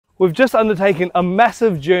We've just undertaken a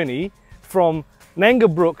massive journey from Nanga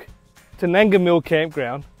Brook to Nanga Mill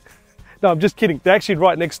Campground. No, I'm just kidding. They're actually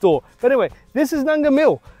right next door. But anyway, this is Nanga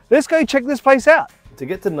Mill. Let's go check this place out. To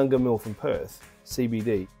get to Nanga Mill from Perth,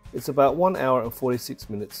 CBD, it's about 1 hour and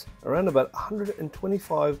 46 minutes, around about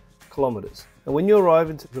 125 kilometres. And when you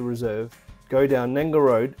arrive into the reserve, go down Nanga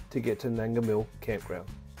Road to get to Nanga Mill Campground.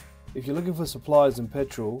 If you're looking for supplies and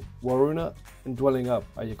petrol, Waruna and Dwelling Up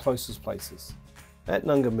are your closest places. At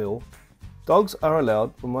Nanga Mill, dogs are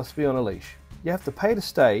allowed but must be on a leash. You have to pay to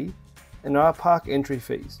stay and there are park entry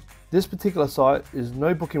fees. This particular site is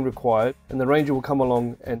no booking required and the ranger will come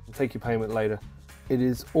along and take your payment later. It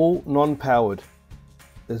is all non-powered.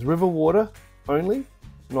 There's river water only,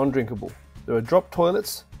 non-drinkable. There are drop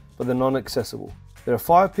toilets but they're non-accessible. There are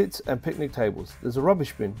fire pits and picnic tables. There's a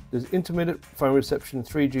rubbish bin. There's intermittent phone reception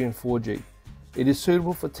 3G and 4G. It is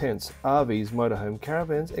suitable for tents, RVs, motorhome,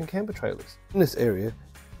 caravans and camper trailers. In this area,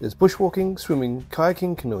 there's bushwalking, swimming,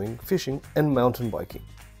 kayaking, canoeing, fishing and mountain biking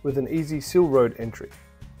with an easy sill road entry.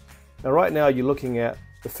 Now right now you're looking at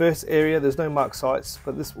the first area. There's no marked sites,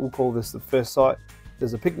 but we'll call this the first site.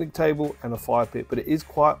 There's a picnic table and a fire pit, but it is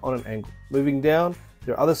quite on an angle. Moving down,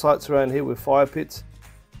 there are other sites around here with fire pits.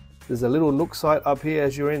 There's a little nook site up here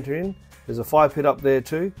as you enter in. There's a fire pit up there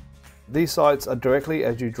too. These sites are directly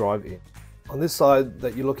as you drive in. On this side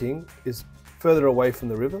that you're looking is further away from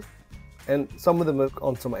the river, and some of them are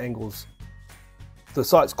on some angles. The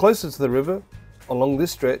sites closest to the river along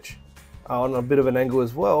this stretch are on a bit of an angle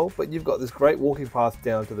as well, but you've got this great walking path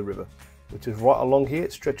down to the river, which is right along here.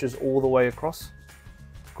 It stretches all the way across.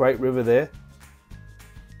 Great river there.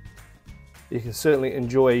 You can certainly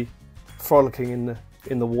enjoy frolicking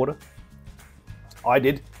in the water. I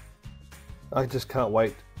did. I just can't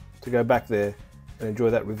wait to go back there and enjoy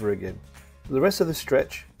that river again. The rest of the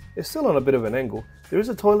stretch is still on a bit of an angle. There is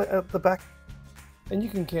a toilet at the back and you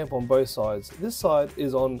can camp on both sides. This side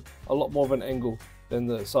is on a lot more of an angle than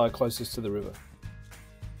the side closest to the river.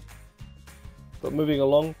 But moving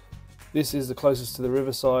along, this is the closest to the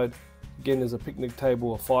riverside. Again, there's a picnic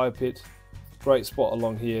table, a fire pit, great spot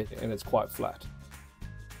along here, and it's quite flat.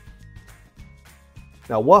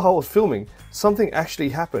 Now while I was filming, something actually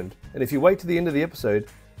happened, and if you wait to the end of the episode,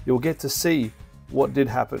 you'll get to see what did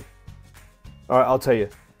happen. Alright, I'll tell you.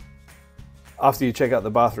 After you check out the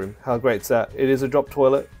bathroom, how great's that? It is a drop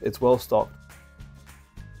toilet, it's well stocked.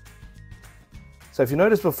 So if you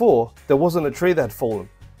noticed before, there wasn't a tree that had fallen.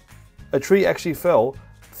 A tree actually fell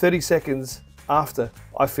 30 seconds after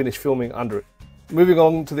I finished filming under it. Moving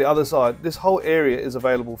on to the other side, this whole area is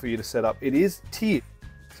available for you to set up. It is tiered,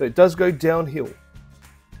 so it does go downhill.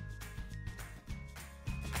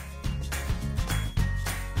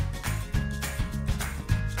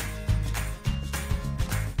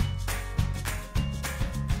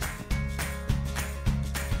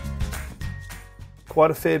 Quite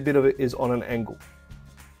a fair bit of it is on an angle,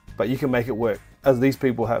 but you can make it work, as these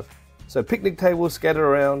people have. So picnic tables scattered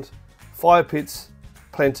around, fire pits,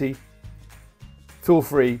 plenty. Feel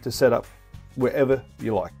free to set up wherever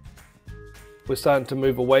you like. We're starting to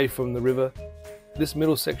move away from the river. This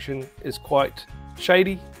middle section is quite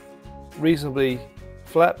shady, reasonably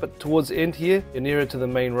flat, but towards the end here, you're nearer to the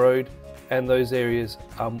main road, and those areas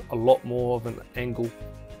are a lot more of an angle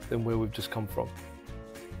than where we've just come from.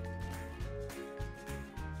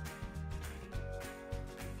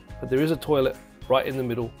 But there is a toilet right in the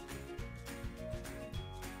middle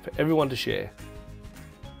for everyone to share.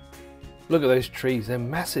 Look at those trees, they're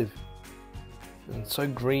massive and so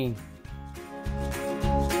green.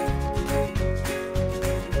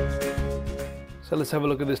 So let's have a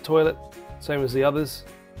look at this toilet, same as the others.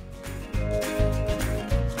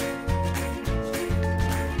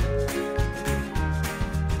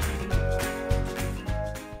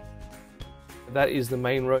 That is the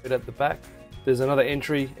main road at the back. There's another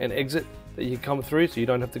entry and exit that you can come through, so you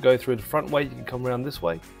don't have to go through the front way, you can come around this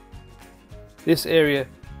way. This area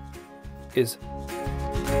is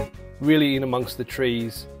really in amongst the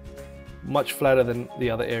trees, much flatter than the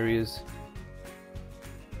other areas.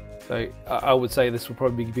 So I would say this will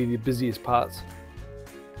probably be the busiest parts.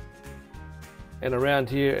 And around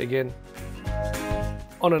here again,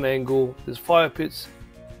 on an angle, there's fire pits.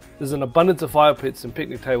 There's an abundance of fire pits and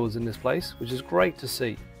picnic tables in this place, which is great to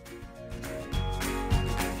see.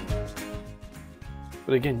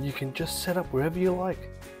 But again, you can just set up wherever you like,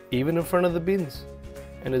 even in front of the bins.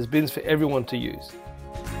 And there's bins for everyone to use.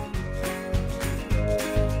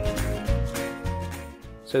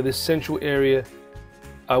 So this central area,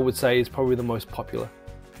 I would say, is probably the most popular.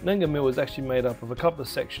 Nanga Mill is actually made up of a couple of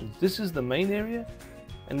sections. This is the main area,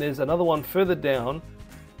 and there's another one further down,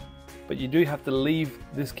 but you do have to leave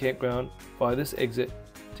this campground by this exit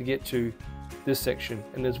to get to this section.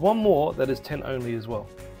 And there's one more that is tent only as well.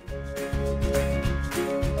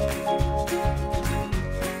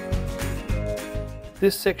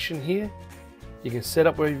 This section here, you can set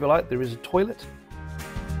up wherever you like. There is a toilet.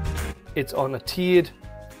 It's on a tiered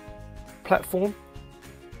platform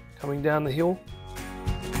coming down the hill.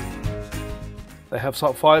 They have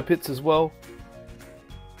some fire pits as well.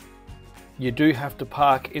 You do have to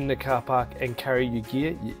park in the car park and carry your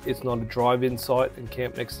gear. It's not a drive-in site and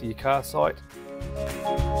camp next to your car site.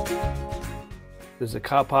 There's a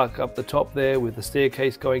car park up the top there with the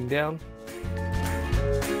staircase going down.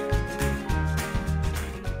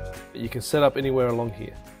 You can set up anywhere along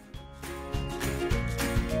here.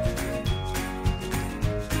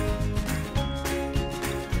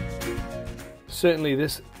 Certainly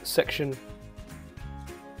this section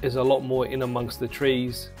is a lot more in amongst the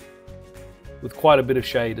trees with quite a bit of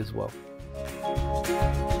shade as well.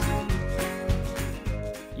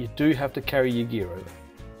 You do have to carry your gear over,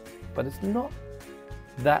 but it's not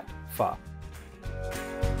that far.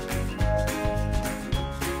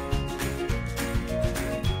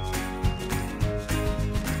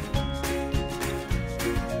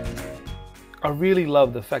 I really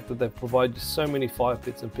love the fact that they've provided so many fire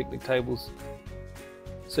pits and picnic tables.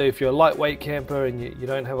 So if you're a lightweight camper and you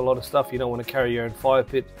don't have a lot of stuff, you don't want to carry your own fire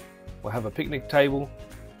pit or have a picnic table,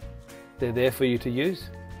 they're there for you to use.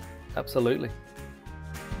 Absolutely.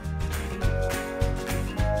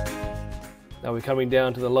 Now we're coming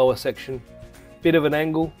down to the lower section. Bit of an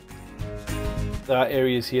angle. There are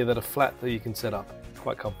areas here that are flat that you can set up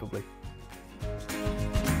quite comfortably.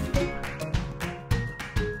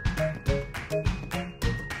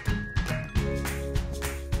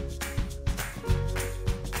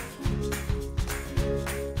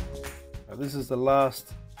 This is the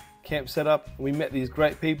last camp setup. We met these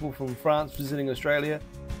great people from France visiting Australia.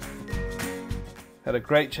 Had a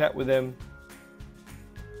great chat with them,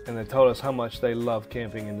 and they told us how much they love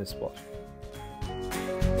camping in this spot.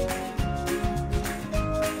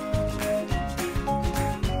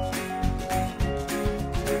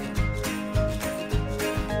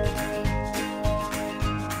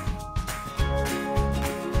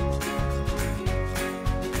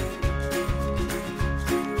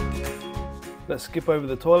 Let's skip over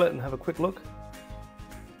the toilet and have a quick look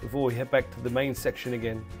before we head back to the main section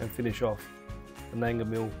again and finish off the Nanga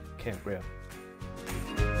Mill campground.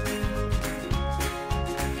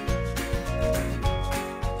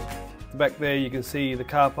 Back there you can see the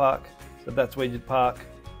car park, so that's where you'd park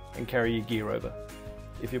and carry your gear over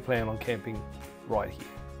if you plan on camping right here.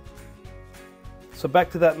 So back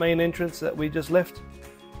to that main entrance that we just left,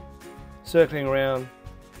 circling around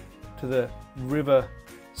to the river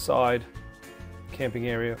side camping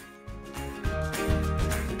area.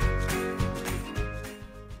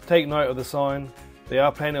 Take note of the sign. They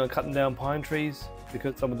are planning on cutting down pine trees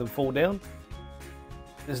because some of them fall down.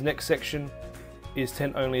 This next section is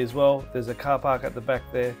tent only as well. There's a car park at the back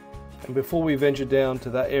there. And before we venture down to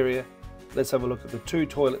that area, let's have a look at the two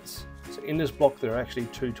toilets. So in this block there are actually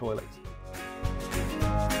two toilets.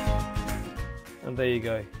 And there you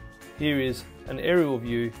go. Here is an aerial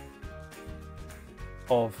view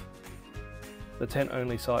of the tent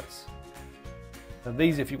only sites. Now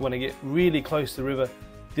these, if you want to get really close to the river,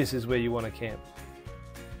 this is where you want to camp.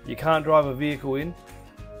 You can't drive a vehicle in,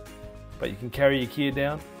 but you can carry your gear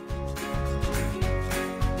down.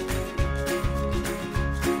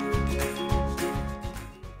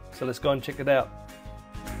 So let's go and check it out.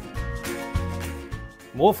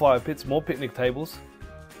 More fire pits, more picnic tables,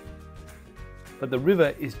 but the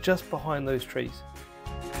river is just behind those trees.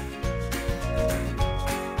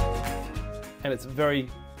 And it's very,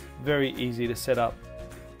 very easy to set up.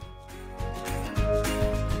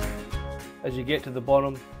 As you get to the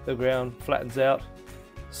bottom, the ground flattens out.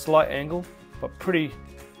 Slight angle, but pretty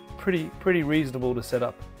reasonable to set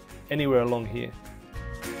up anywhere along here.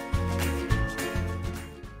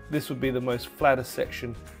 This would be the most flattest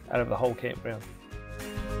section out of the whole campground.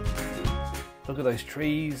 Look at those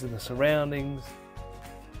trees and the surroundings.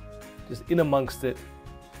 Just in amongst it,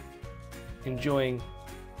 enjoying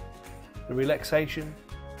the relaxation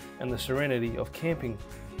and the serenity of camping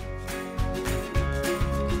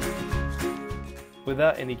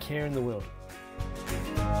without any care in the world.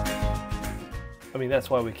 I mean, that's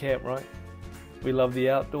why we camp, right? We love the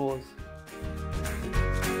outdoors.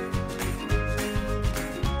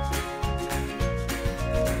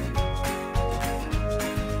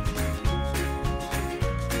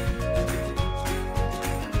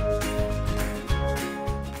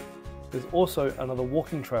 There's also another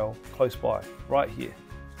walking trail close by, right here.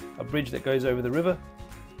 A bridge that goes over the river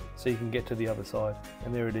so you can get to the other side.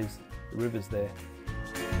 And there it is, the river's there.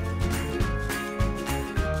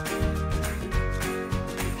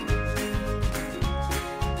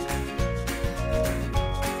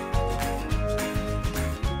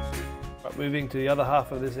 Moving to the other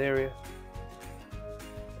half of this area.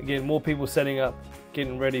 Again, more people setting up,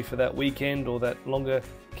 getting ready for that weekend or that longer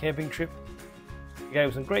camping trip. He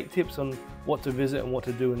gave some great tips on what to visit and what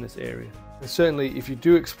to do in this area. And certainly if you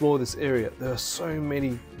do explore this area, there are so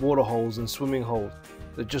many water holes and swimming holes.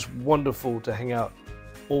 They're just wonderful to hang out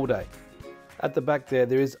all day. At the back there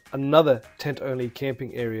is another tent-only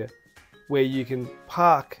camping area where you can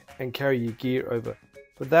park and carry your gear over.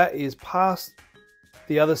 But that is past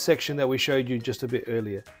the other section that we showed you just a bit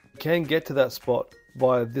earlier. You can get to that spot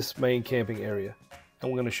via this main camping area.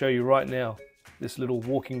 And we're going to show you right now this little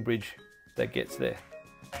walking bridge that gets there.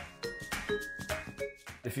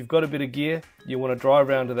 If you've got a bit of gear, you want to drive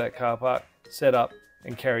around to that car park, set up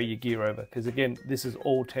and carry your gear over, because again, this is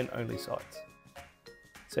all tent-only sites.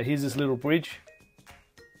 So here's this little bridge,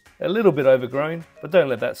 a little bit overgrown, but don't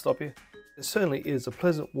let that stop you. It certainly is a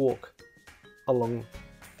pleasant walk along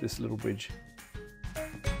this little bridge.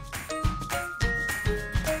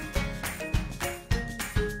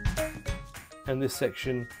 And this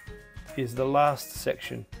section is the last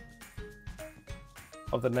section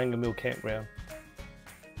of the Nanga Mill campground.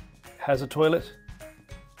 It has a toilet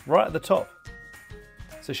right at the top.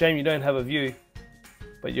 It's a shame you don't have a view,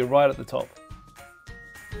 but you're right at the top.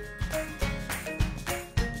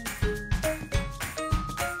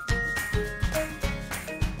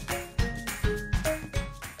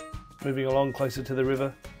 Moving along closer to the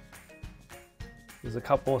river, there's a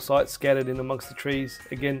couple more sites scattered in amongst the trees.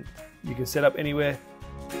 Again, you can set up anywhere.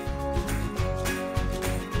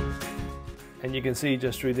 And you can see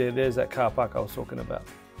just through there, there's that car park I was talking about.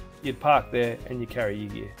 You'd park there and you carry your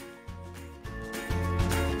gear.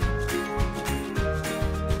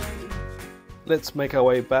 Let's make our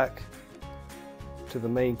way back to the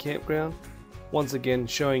main campground. Once again,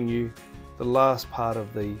 showing you the last part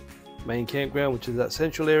of the main campground, which is that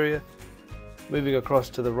central area. Moving across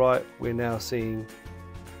to the right, we're now seeing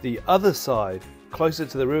the other side, closer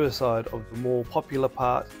to the riverside of the more popular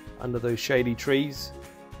part under those shady trees.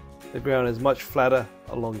 The ground is much flatter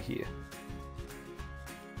along here.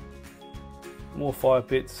 More fire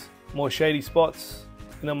pits, more shady spots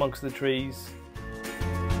in amongst the trees.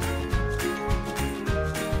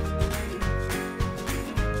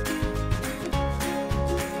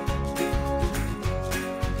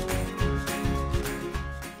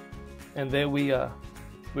 And there we are.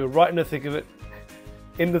 We were right in the thick of it,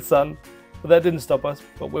 in the sun, but that didn't stop us.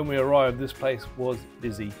 But when we arrived, this place was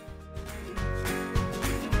busy.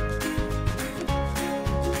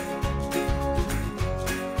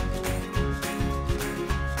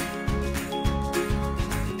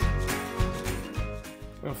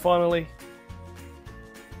 And finally,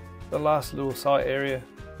 the last little site area.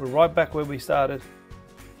 We're right back where we started,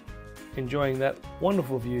 enjoying that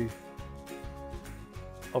wonderful view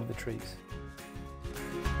of the trees.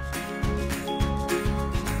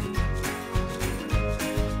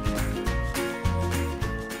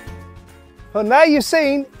 Well, now you've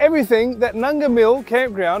seen everything that Nanga Mill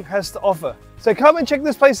Campground has to offer. So come and check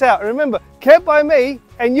this place out. And remember, camp by me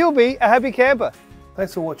and you'll be a happy camper.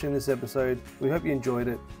 Thanks for watching this episode. We hope you enjoyed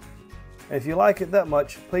it. And if you like it that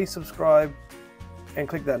much, please subscribe and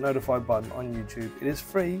click that notify button on YouTube. It is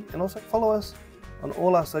free, and also follow us on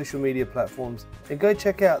all our social media platforms, and go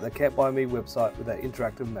check out the CampByMe website with that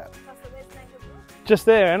interactive map. Just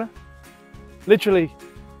there, Anna. Literally,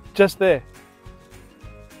 just there.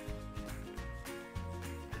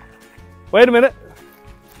 Wait a minute.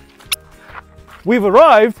 We've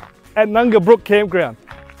arrived at Nanga Brook Campground.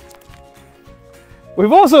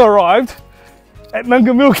 We've also arrived at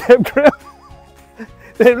Nanga Mill Campground.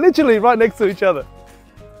 They're literally right next to each other.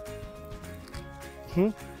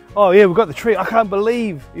 Oh yeah, we've got the tree. I can't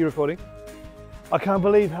believe, you're recording? I can't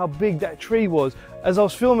believe how big that tree was as I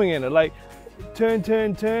was filming in it. Like, turn,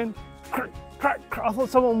 turn, turn, crack, crack, crack. I thought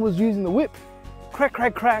someone was using the whip. Crack,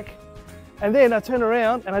 crack, crack. And then I turned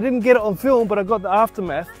around and I didn't get it on film, but I got the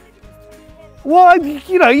aftermath. Well,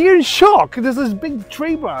 you know, you're in shock. There's this big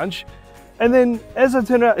tree branch. And then as I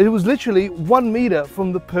turned around, it was literally 1 meter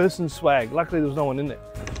from the person's swag. Luckily there was no one in there.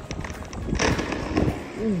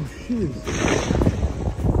 Oh, shit.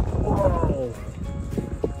 Whoa.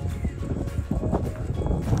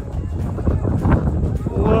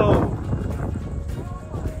 Whoa.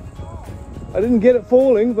 I didn't get it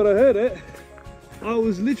falling, but I heard it. I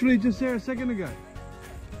was literally just there a second ago.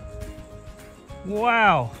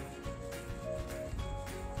 Wow.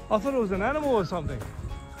 I thought it was an animal or something.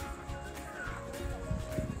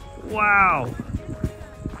 Wow.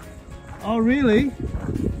 Oh, really?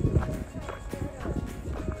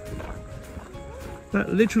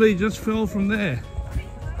 That literally just fell from there.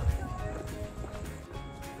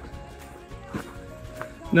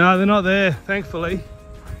 No, they're not there, thankfully.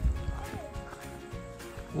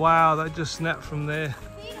 Wow, that just snapped from there.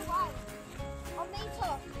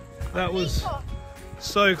 That was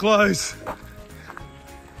so close.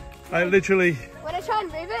 I literally... When I try and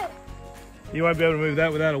move it... You won't be able to move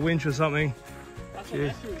that without a winch or something. That's what I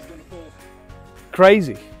thought was going to fall.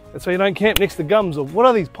 Crazy. That's why you don't camp next to gums. Or what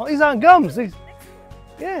are these? These aren't gums. These...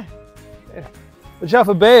 Yeah. Watch out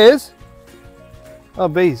for bears. Oh,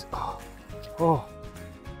 bees. Oh.